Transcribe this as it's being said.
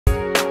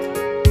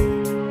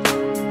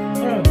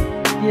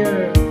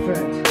Dear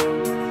friend,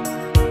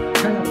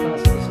 China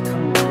Plus is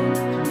coming in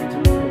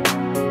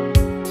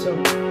 2024. So,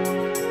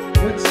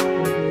 what's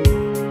will be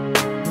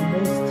the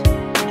most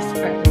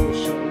expected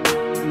show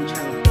in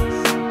China Plus?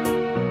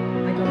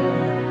 I got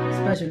a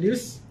special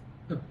news,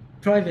 a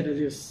private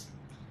news.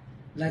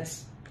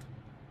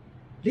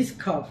 This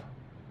cup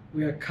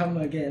will come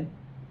again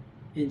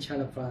in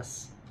China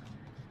Plus.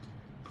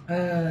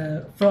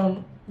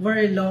 From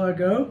very long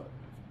ago,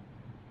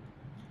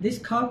 this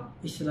cup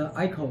is the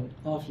icon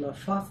of the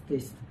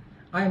fastest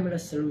IML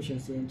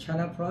solutions in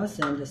China Plus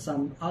and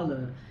some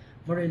other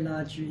very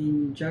large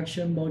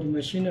injection molding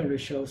machinery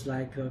shows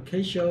like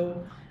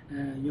K-Show,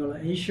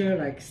 Euro-Asia,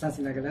 like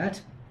something like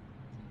that.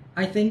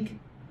 I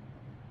think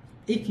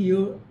if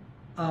you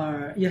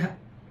are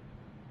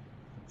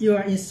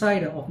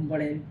inside of more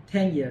than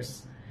 10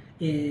 years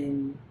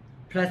in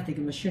plastic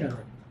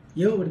machinery,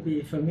 you would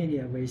be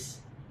familiar with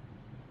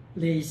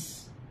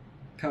this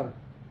cup.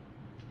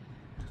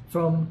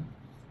 From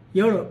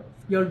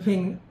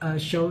European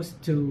shows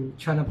to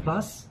China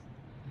Plus,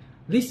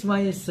 this one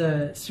is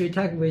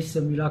SWITEK with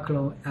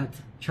Miraculon at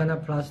China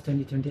Plus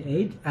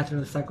 2028 at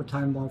a cycle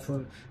time of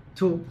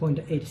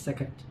 2.8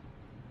 seconds.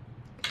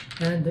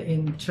 And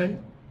in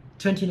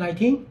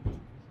 2019,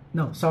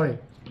 no, sorry,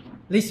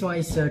 this one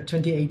is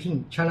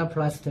 2018, China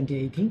Plus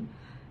 2018.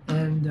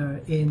 And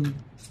in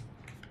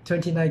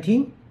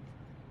 2019,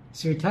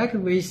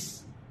 SWITEK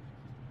with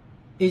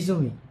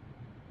Izumi.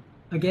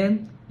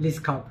 Again, this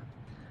cup,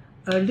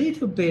 a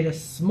little bit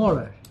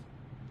smaller,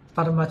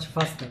 but much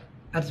faster,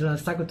 at the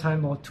cycle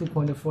time of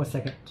 2.4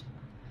 seconds.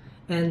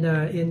 And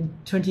in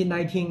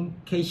 2019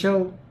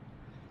 K-Show,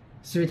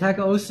 SWITEK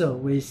also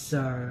with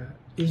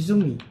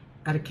Izumi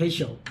at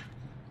K-Show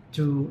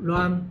to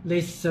run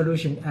this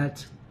solution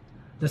at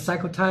the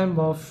cycle time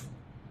of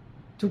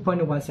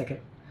 2.1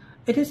 seconds.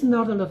 It is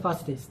not the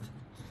fastest.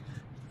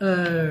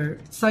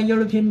 Some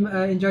European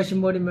injection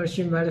molding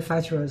machine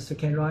manufacturers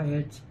can run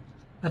it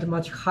at a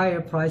much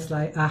higher price,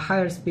 like a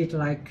higher speed,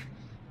 like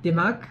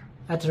Denmark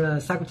at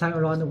a cycle time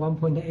around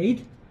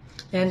 1.8,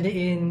 and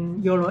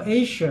in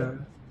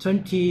Euro-Asia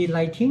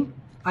 2019,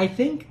 I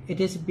think it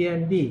is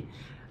BNB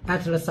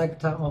at a cycle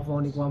time of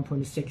only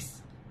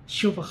 1.6.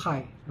 Super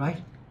high,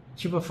 right?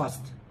 Super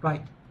fast,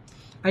 right?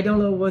 I don't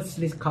know what's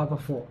this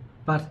cup for,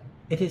 but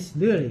it is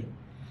really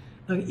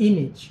an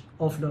image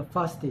of the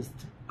fastest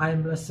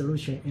IML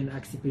solution in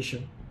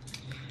exhibition.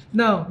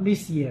 Now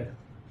this year,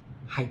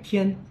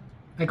 Haitian,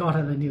 I got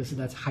the news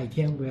that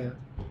Haitian will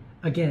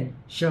again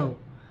show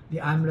the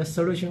IML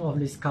solution of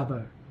this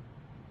cover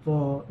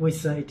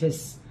with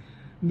its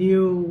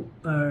new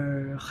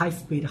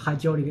high-speed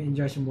hydraulic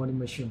injection molding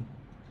machine.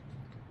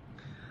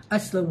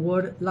 As the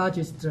world's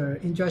largest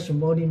injection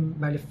molding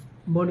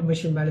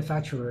machine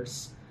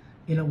manufacturers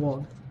in the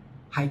world,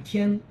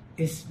 Haitian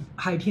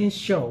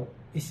show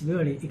is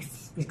really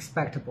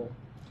expectable.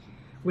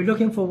 We're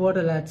looking forward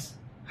that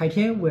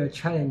Haitian will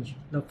challenge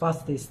the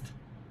fastest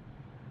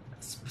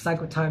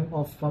cycle time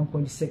of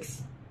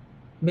 1.6,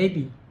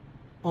 maybe,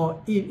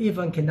 or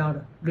even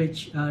cannot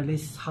reach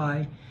this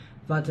high,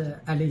 but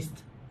at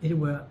least it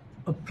will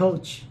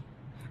approach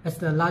as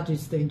the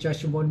largest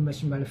injection molding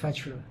machine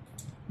manufacturer.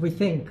 We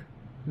think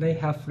they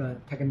have the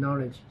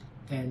technology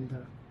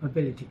and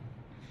ability.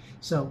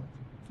 So,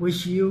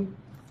 wish you,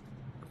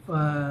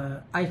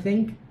 I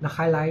think the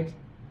highlight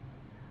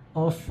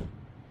of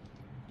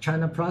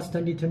China Plus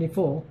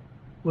 2024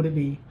 would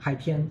be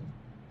Haitian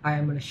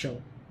IML show,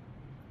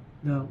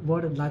 the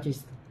world's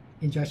largest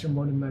injection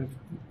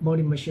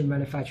molding machine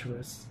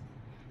manufacturers,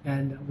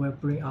 and will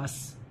bring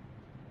us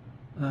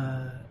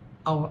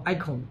our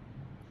icon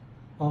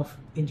of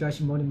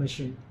injection molding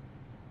machine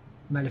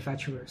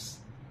manufacturers.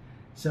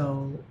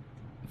 So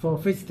for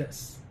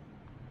visitors,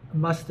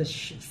 must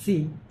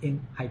see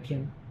in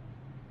Haitian.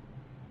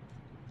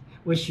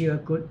 Wish you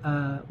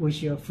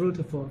a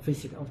fruitful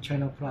visit of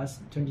China Plus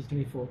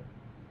 2024.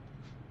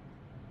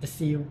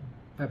 See you.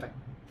 Bye bye.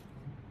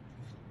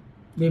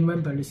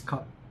 Remember this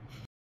card.